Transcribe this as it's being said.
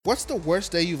What's the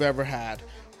worst day you've ever had?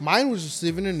 Mine was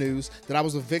receiving the news that I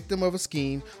was a victim of a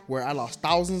scheme where I lost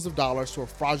thousands of dollars to a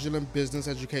fraudulent business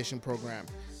education program.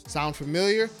 Sound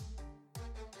familiar?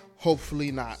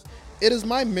 Hopefully not. It is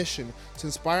my mission to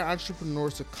inspire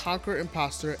entrepreneurs to conquer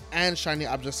imposter and shiny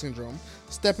object syndrome,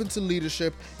 step into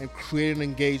leadership, and create an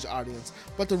engaged audience.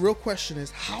 But the real question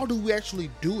is, how do we actually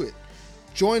do it?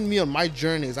 Join me on my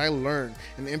journey as I learn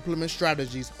and implement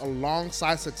strategies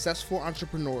alongside successful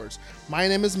entrepreneurs. My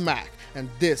name is Mac, and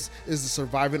this is the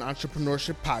Surviving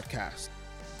Entrepreneurship Podcast.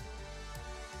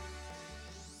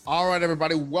 All right,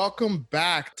 everybody, welcome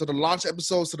back to the launch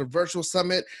episodes to the Virtual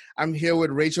Summit. I'm here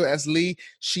with Rachel S. Lee.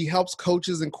 She helps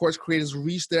coaches and course creators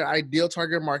reach their ideal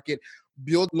target market,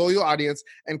 build loyal audience,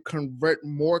 and convert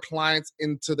more clients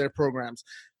into their programs.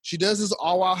 She does this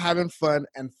all while having fun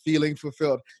and feeling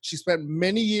fulfilled. She spent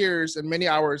many years and many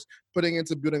hours putting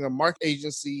into building a marketing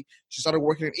agency. She started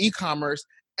working in e-commerce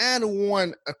and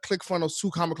won a ClickFunnels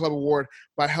 2 Comma Club award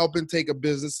by helping take a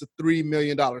business to $3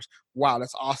 million. Wow,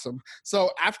 that's awesome. So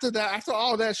after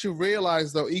all that, she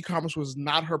realized though e-commerce was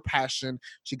not her passion.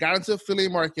 She got into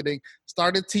affiliate marketing,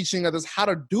 started teaching others how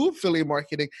to do affiliate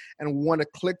marketing, and won a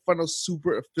ClickFunnels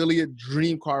Super Affiliate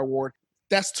Dream Car Award.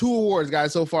 That's 2 awards,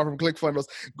 guys, so far from ClickFunnels.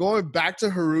 Going back to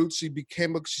her roots, she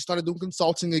started doing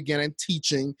consulting again and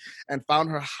teaching, and found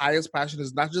her highest passion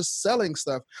is not just selling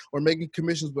stuff or making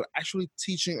commissions, but actually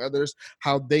teaching others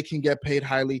how they can get paid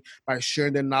highly by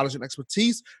sharing their knowledge and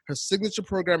expertise. Her signature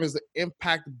program is the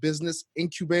Impact Business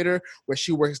Incubator, where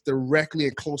she works directly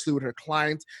and closely with her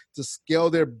clients to scale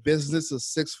their business to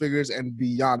 6 figures and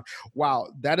beyond. Wow,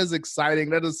 that is exciting.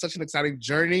 That is such an exciting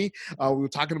journey. We were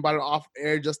talking about it off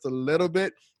air just a little bit.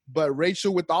 But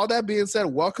Rachel, with all that being said,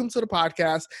 welcome to the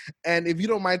podcast. And if you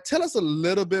don't mind, tell us a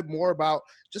little bit more about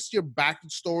just your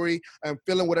backstory and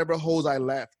filling whatever holes I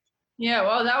left. Yeah,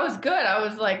 well, that was good. I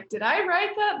was like, did I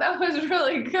write that? That was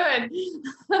really good.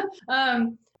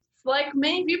 Like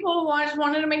many people just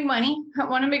wanted to make money,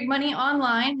 want to make money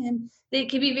online, and they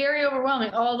can be very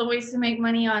overwhelming, all the ways to make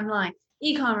money online.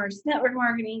 E-commerce, network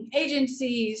marketing,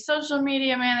 agencies, social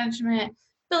media management,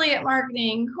 affiliate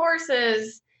marketing,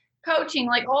 courses, coaching,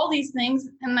 like all these things.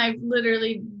 And I've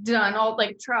literally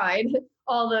tried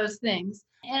all those things.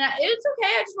 And it's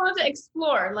okay. I just wanted to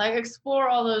explore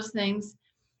all those things.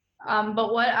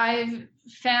 But what I've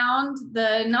found,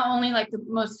 not only like the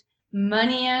most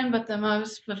money in, but the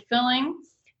most fulfilling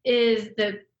is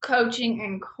the coaching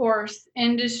and course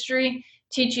industry,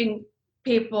 teaching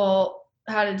people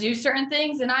how to do certain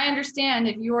things. And I understand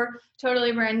if you're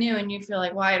totally brand new and you feel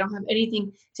like, well, I don't have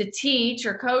anything to teach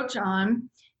or coach on,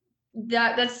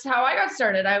 that's how I got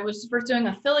started. I was first doing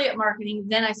affiliate marketing.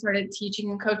 Then I started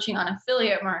teaching and coaching on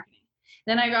affiliate marketing.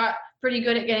 Then I got pretty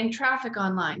good at getting traffic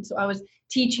online. So I was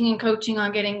teaching and coaching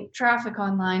on getting traffic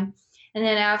online. And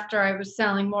then after I was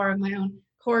selling more of my own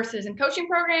courses and coaching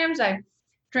programs, I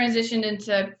transitioned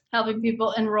into helping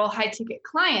people enroll high-ticket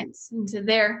clients into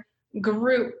their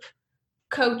group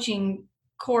coaching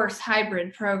course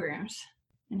hybrid programs.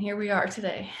 And here we are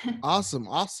today. Awesome.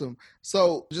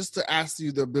 So just to ask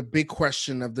you the big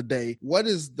question of the day, what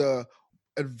is the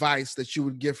advice that you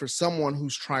would give for someone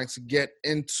who's trying to get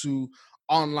into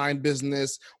online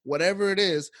business, whatever it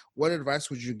is? What advice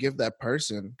would you give that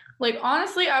person? Like,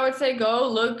 honestly, I would say go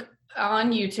look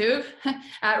on YouTube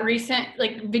at recent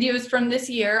videos from this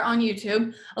year on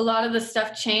YouTube. A lot of the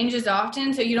stuff changes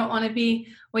often, so you don't want to be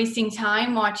wasting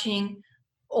time watching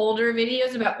older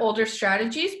videos about older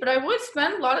strategies. But I would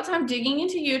spend a lot of time digging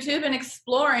into YouTube and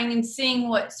exploring and seeing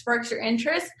what sparks your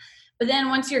interest. But then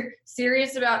once you're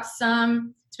serious about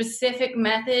some specific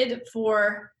method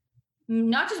for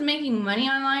not just making money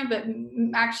online, but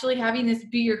actually having this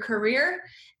be your career,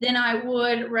 then I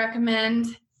would recommend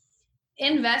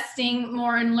investing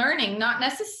more in learning, not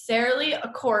necessarily a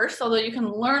course, although you can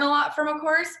learn a lot from a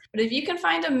course. But if you can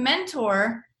find a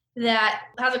mentor that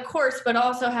has a course, but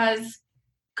also has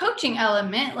coaching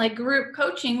element, like group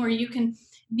coaching, where you can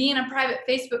be in a private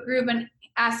Facebook group and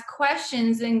ask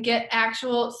questions and get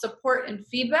actual support and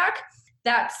feedback,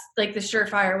 that's like the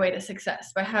surefire way to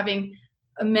success, by having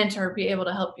a mentor be able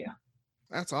to help you.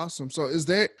 That's awesome. So is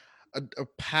there a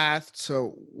path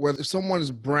to whether someone is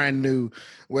brand new,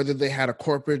 whether they had a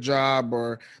corporate job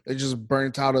or they just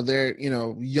burnt out of their,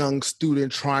 young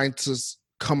student trying to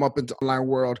come up into the online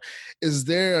world, is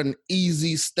there an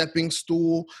easy stepping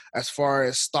stool as far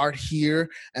as start here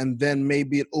and then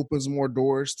maybe it opens more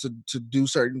doors to do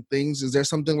certain things? Is there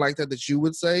something like that you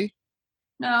would say?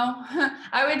 No,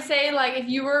 I would say if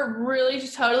you were really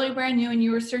just totally brand new and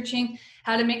you were searching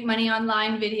how to make money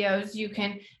online videos, you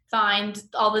can find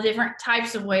all the different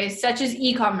types of ways, such as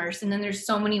e-commerce. And then there's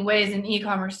so many ways in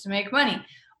e-commerce to make money.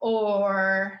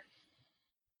 or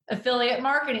affiliate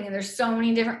marketing. And there's so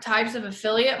many different types of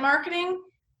affiliate marketing.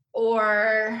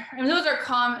 Or, I mean, those are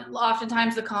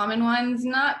oftentimes the common ones.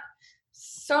 Not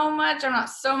so much. I'm not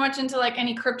so much into like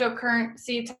any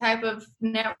cryptocurrency type of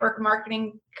network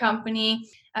marketing company.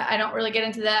 I don't really get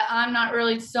into that. I'm not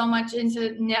really so much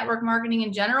into network marketing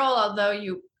in general, although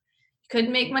you could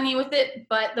make money with it.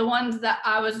 But the ones that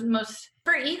I was most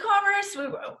for e-commerce,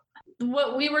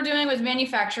 what we were doing was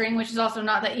manufacturing, which is also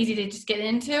not that easy to just get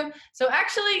into. So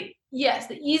actually, yes,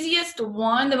 the easiest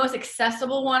one, the most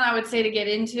accessible one I would say to get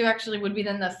into actually would be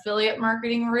then the affiliate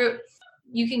marketing route.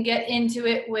 You can get into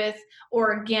it with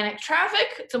organic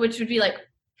traffic, so which would be like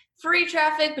free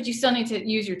traffic, but you still need to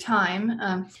use your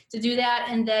time to do that.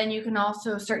 And then you can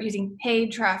also start using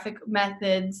paid traffic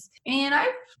methods. And I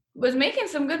was making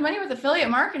some good money with affiliate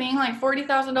marketing, like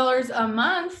 $40,000 a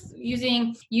month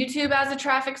using YouTube as a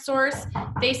traffic source,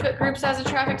 Facebook groups as a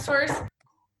traffic source.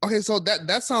 Okay, so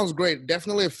that sounds great.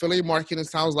 Definitely affiliate marketing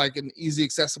sounds like an easy,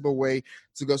 accessible way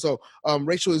to go. So,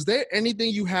 Rachel, is there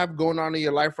anything you have going on in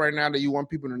your life right now that you want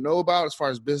people to know about as far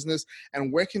as business,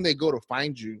 and where can they go to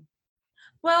find you?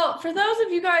 Well, for those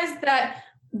of you guys that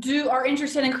are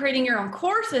interested in creating your own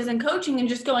courses and coaching and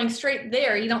just going straight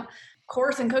there,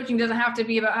 course and coaching doesn't have to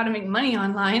be about how to make money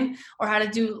online or how to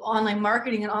do online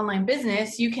marketing and online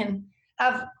business. You can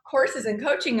have courses and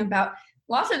coaching about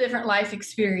lots of different life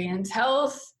experience,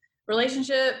 health,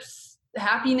 relationships,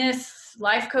 happiness,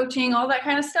 life coaching, all that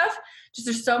kind of stuff. Just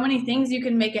there's so many things you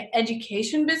can make an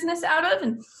education business out of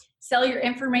and sell your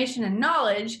information and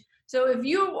knowledge. So if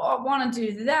you want to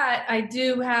do that, I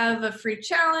do have a free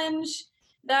challenge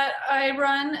that I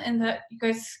run and that you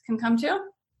guys can come to.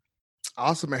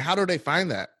 Awesome. And how do they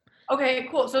find that? Okay,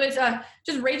 cool. So it's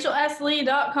just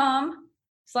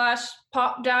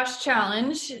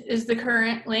rachelslee.com/pop-challenge is the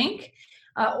current link.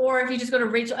 Or if you just go to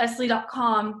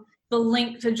rachelslee.com, the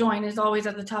link to join is always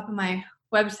at the top of my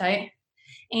website.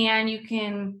 And you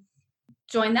can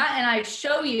join that. And I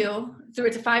show you through,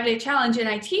 it's a 5-day challenge, and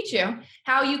I teach you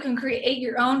how you can create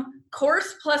your own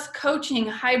course plus coaching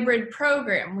hybrid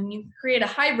program. When you create a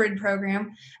hybrid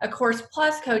program, a course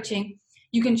plus coaching,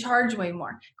 you can charge way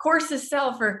more. Courses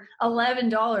sell for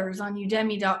 $11 on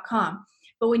udemy.com.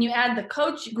 But when you add the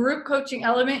group coaching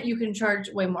element, you can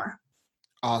charge way more.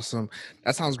 Awesome.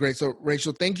 That sounds great. So,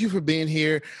 Rachel, thank you for being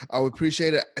here. I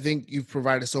appreciate it. I think you've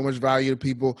provided so much value to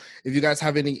people. If you guys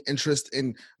have any interest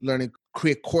in learning,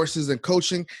 create courses and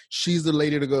coaching, she's the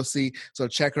lady to go see. So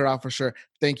check her out for sure.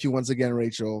 Thank you once again,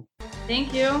 Rachel.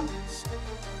 Thank you.